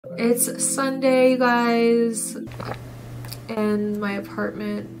It's Sunday, you guys, and my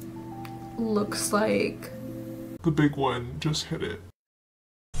apartment looks like the big one just hit it.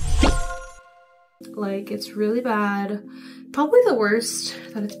 Like, it's really bad. Probably the worst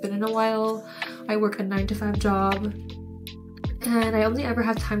that it's been in a while. I work a 9-to-5 job, and I only ever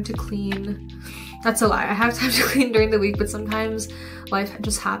have time to clean. That's a lie. I have time to clean during the week, but sometimes life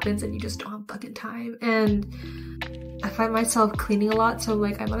just happens and you just don't have fucking time. And I find myself cleaning a lot, so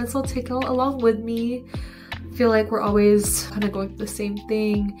like I might as well take it along with me. I feel like we're always kind of going through the same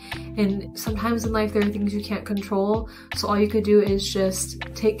thing, and sometimes in life there are things you can't control, so all you could do is just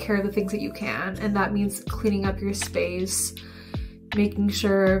take care of the things that you can, and that means cleaning up your space, making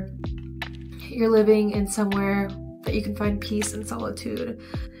sure you're living in somewhere that you can find peace and solitude,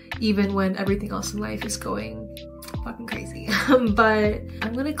 even when everything else in life is going fucking crazy. But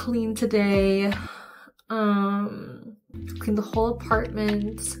I'm gonna clean today. Clean the whole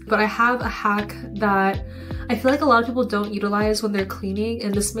apartment, but I have a hack that I feel like a lot of people don't utilize when they're cleaning,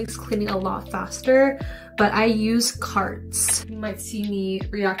 and this makes cleaning a lot faster. But I use carts. You might see me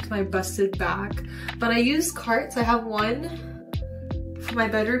react to my busted back, but I use carts. I have one for my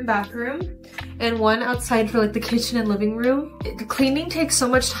bedroom, bathroom, and one outside for like the kitchen and living room. Cleaning takes so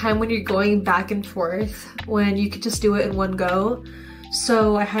much time when you're going back and forth, when you could just do it in one go.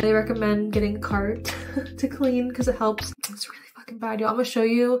 So I highly recommend getting a cart to clean because it helps. It's really fucking bad, y'all. I'm gonna show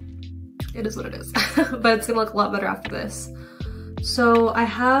you. It is what it is. But it's gonna look a lot better after this. So I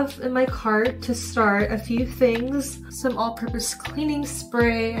have in my cart to start a few things. Some all-purpose cleaning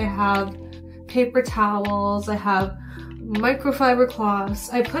spray. I have paper towels. I have microfiber cloths.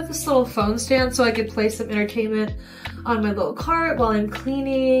 I put this little phone stand so I could play some entertainment on my little cart while I'm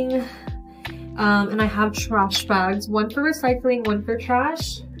cleaning. And I have trash bags, one for recycling, one for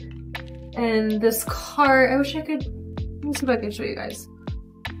trash. And this cart, I wish I could, let me see if I can show you guys.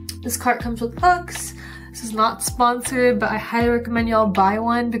 This cart comes with hooks. This is not sponsored, but I highly recommend y'all buy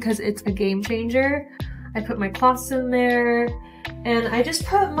one because it's a game changer. I put my cloths in there, and I just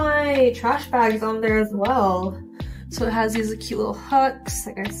put my trash bags on there as well. So it has these cute little hooks,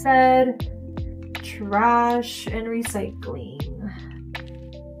 like I said, trash and recycling.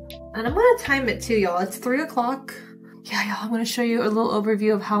 And I'm gonna time it too, y'all. It's 3 o'clock. Yeah, y'all, I'm gonna show you a little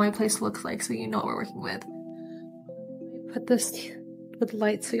overview of how my place looks like so you know what we're working with. Put this with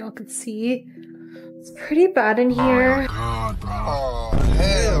light so y'all can see. It's pretty bad in here. Oh my god, bro. Oh,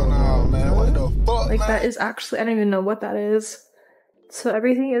 hell no, man. What the fuck, like, man? that is actually, I don't even know what that is. So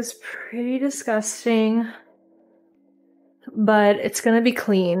everything is pretty disgusting, but it's gonna be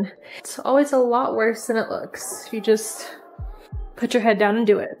clean. It's always a lot worse than it looks if you just put your head down and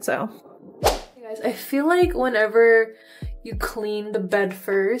do it. So hey guys, I feel like whenever you clean the bed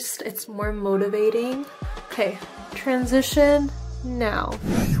first, it's more motivating. Okay, transition now.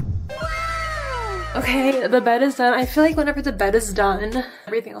 Okay, the bed is done. I feel like whenever the bed is done,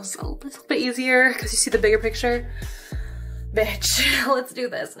 everything else is a little bit easier because you see the bigger picture. Bitch, let's do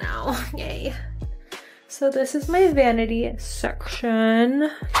this now. Yay. So this is my vanity section.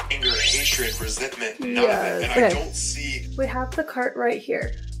 Anger, hatred, resentment, none of it. And okay. I don't see. We have the cart right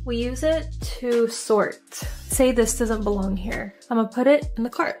here. We use it to sort. Say this doesn't belong here. I'm gonna put it in the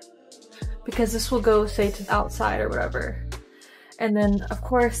cart because this will go, say, to the outside or whatever. And then of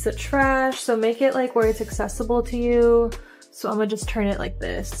course the trash, so make it like where it's accessible to you. So I'm gonna just turn it like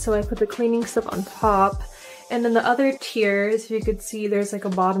this. So I put the cleaning stuff on top, and then the other tiers, if you could see, there's like a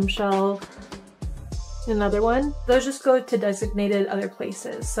bottom shelf, another one. Those just go to designated other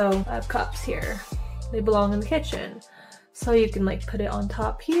places. So I have cups here. They belong in the kitchen. So you can like put it on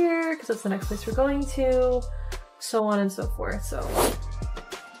top here because that's the next place we're going to, so on and so forth. So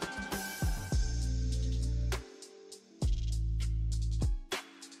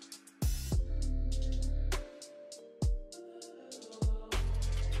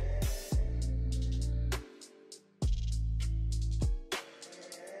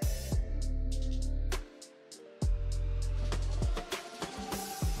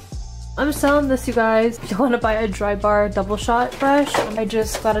I'm selling this, you guys. If you want to buy a dry bar double shot brush, I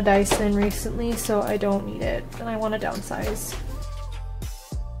just got a Dyson recently, so I don't need it, and I want to downsize.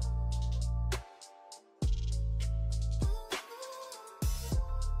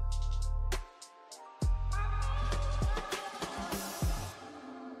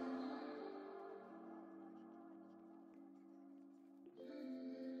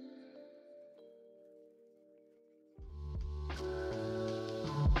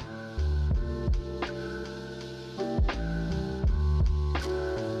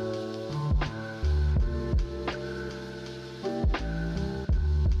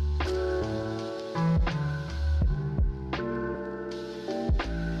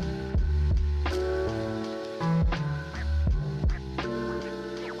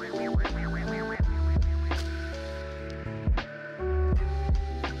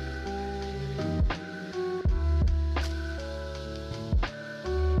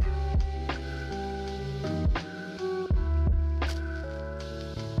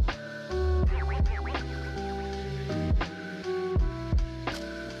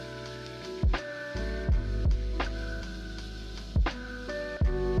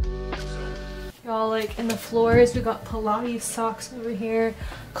 Y'all, like in the floors, we got Pilates socks over here,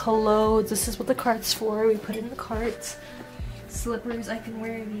 clothes. This is what the cart's for. We put it in the cart. Slippers, I can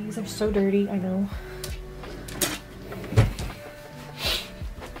wear these. They're so dirty, I know.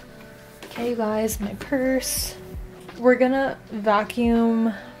 Okay, you guys, my purse. We're gonna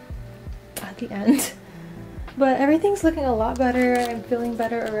vacuum at the end. But everything's looking a lot better. I'm feeling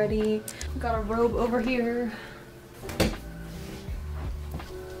better already. Got a robe over here.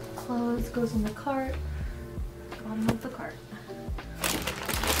 Clothes goes in the cart. Bottom of the cart.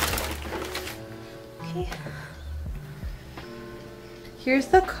 Okay. Here's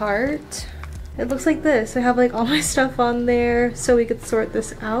the cart. It looks like this. I have like all my stuff on there so we could sort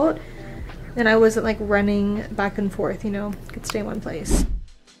this out. And I wasn't like running back and forth, you know, could stay in one place.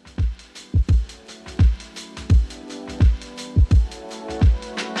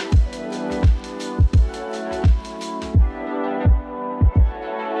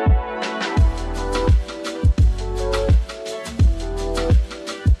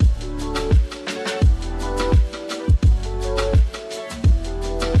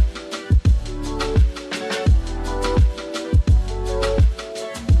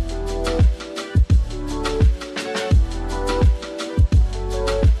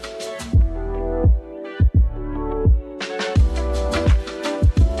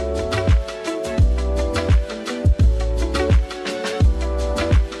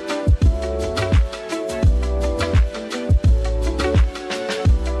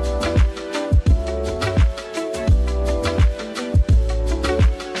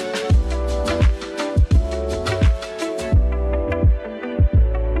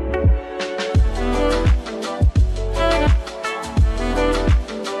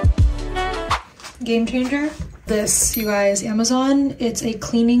 Game changer. This, you guys, Amazon, it's a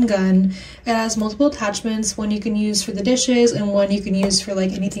cleaning gun. It has multiple attachments, one you can use for the dishes and one you can use for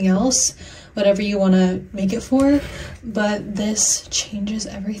like anything else, whatever you want to make it for. But this changes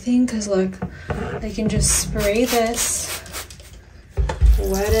everything because look, I can just spray this,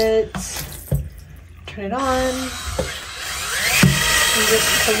 wet it, turn it on, and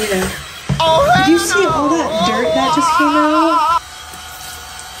just clean it. Did you see all that dirt that just came out?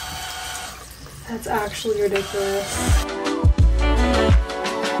 That's actually ridiculous.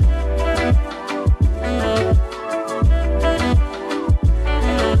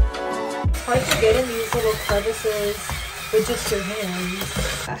 It's hard to get in these little crevices with just your hands.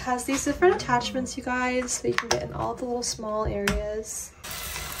 It has these different attachments, you guys, so you can get in all the little small areas.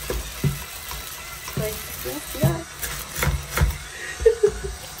 Like, yeah, see that?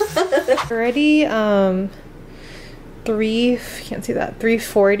 Already, can't see that,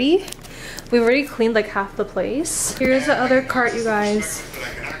 340. We've already cleaned like half the place. Here's the other cart, you guys.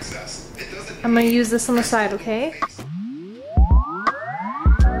 I'm gonna use this on the side, okay?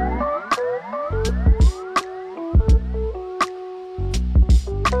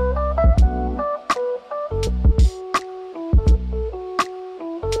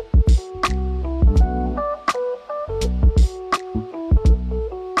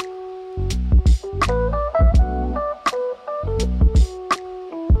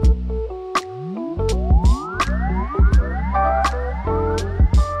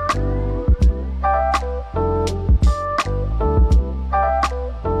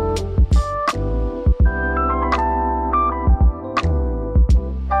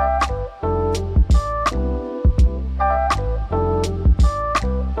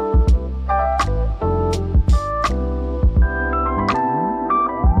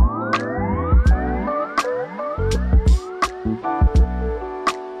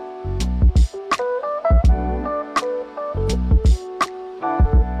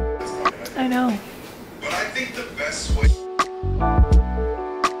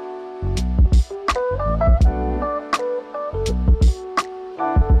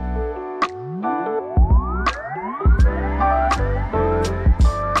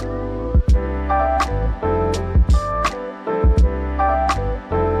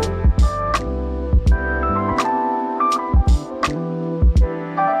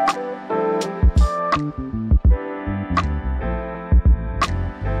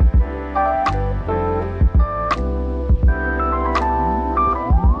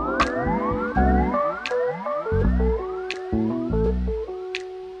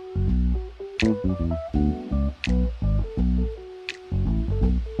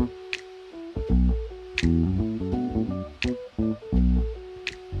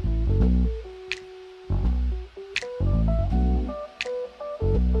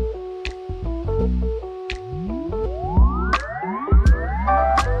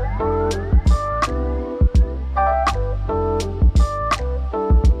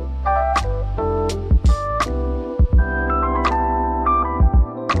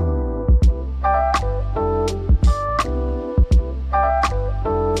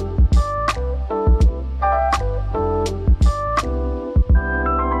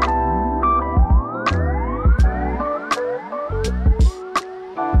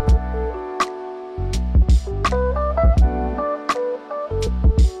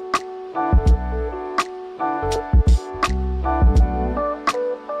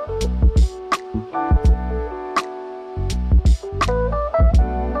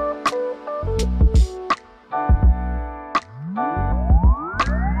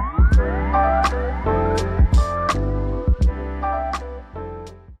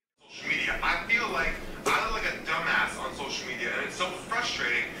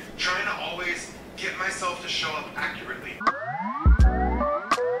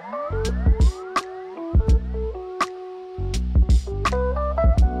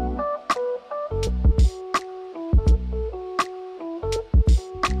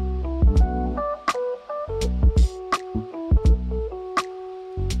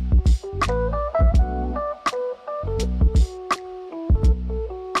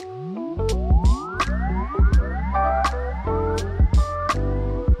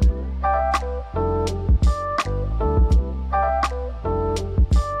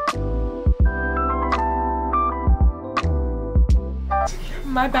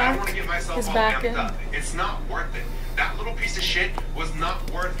 back want to get myself is all back amped in. up. It's not worth it. That little piece of shit was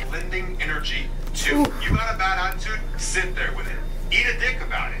not worth lending energy to. Ooh. You got a bad attitude? Sit there with it. Eat a dick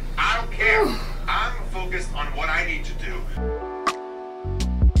about it. I don't care. Ooh. I'm focused on what I need to do.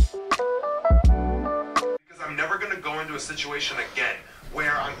 Because I'm never going to go into a situation again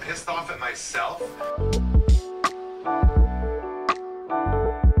where I'm pissed off at myself.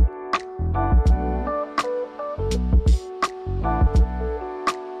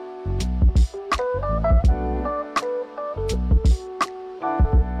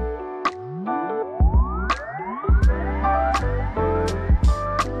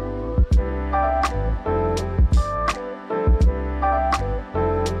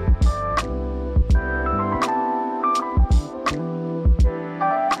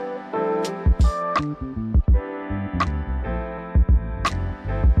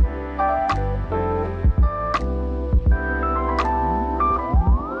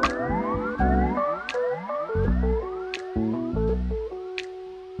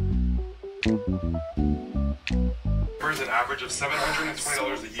 An average of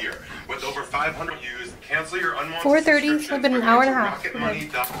 $720 a year. With over 500 views, cancel your unwanted 4:30, so it's been an hour and a half.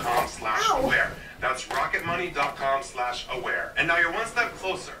 Rocketmoney.com/aware. That's rocketmoney.com/aware. And now you're one step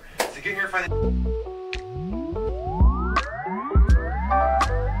closer to getting your financial.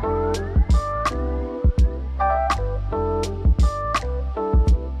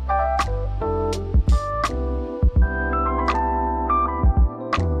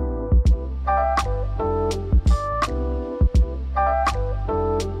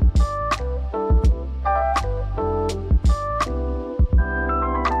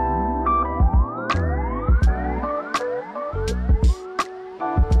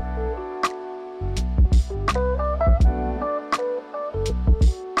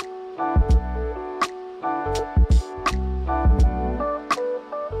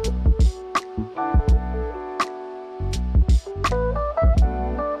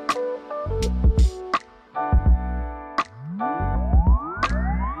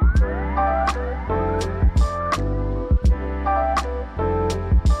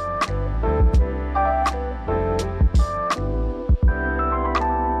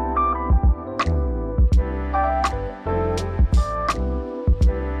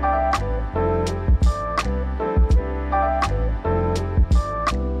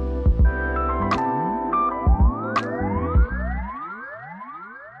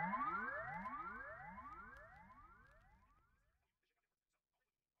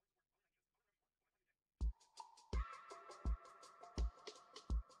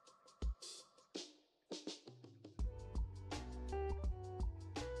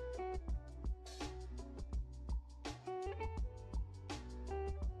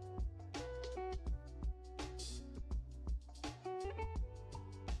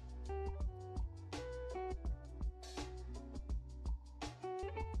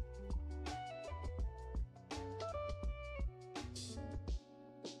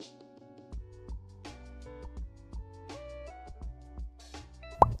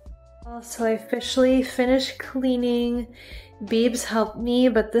 So I officially finished cleaning. Beebs helped me,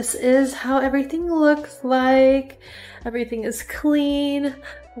 but this is how everything looks like. Everything is clean,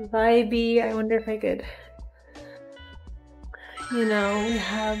 vibey. I wonder if I could, you know, we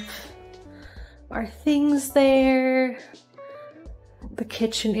have our things there. The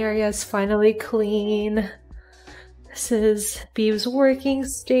kitchen area is finally clean. This is Beeb's working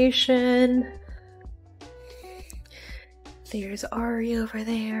station. There's Ari over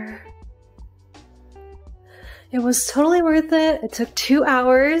there. It was totally worth it. It took 2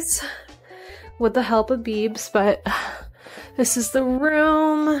 hours with the help of Beebs, but this is the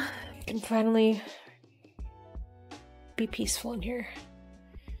room. I can finally be peaceful in here.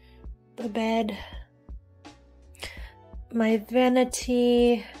 The bed. My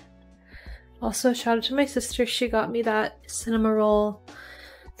vanity. Also, shout out to my sister. She got me that cinema roll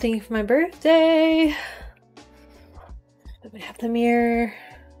thing for my birthday. Then we have the mirror.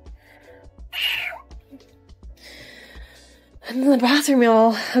 And then the bathroom,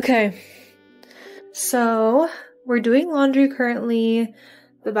 y'all. Okay. So, we're doing laundry currently.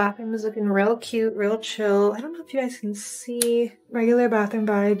 The bathroom is looking real cute, real chill. I don't know if you guys can see. Regular bathroom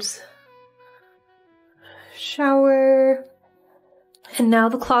vibes. Shower. And now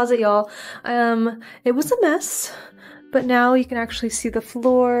the closet, y'all. It was a mess, but now you can actually see the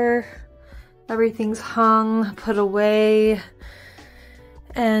floor. Everything's hung, put away,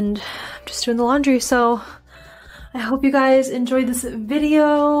 and I'm just doing the laundry. So I hope you guys enjoyed this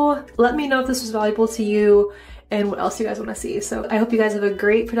video. Let me know if this was valuable to you and what else you guys want to see. So I hope you guys have a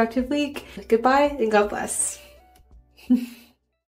great, productive week. Goodbye and God bless.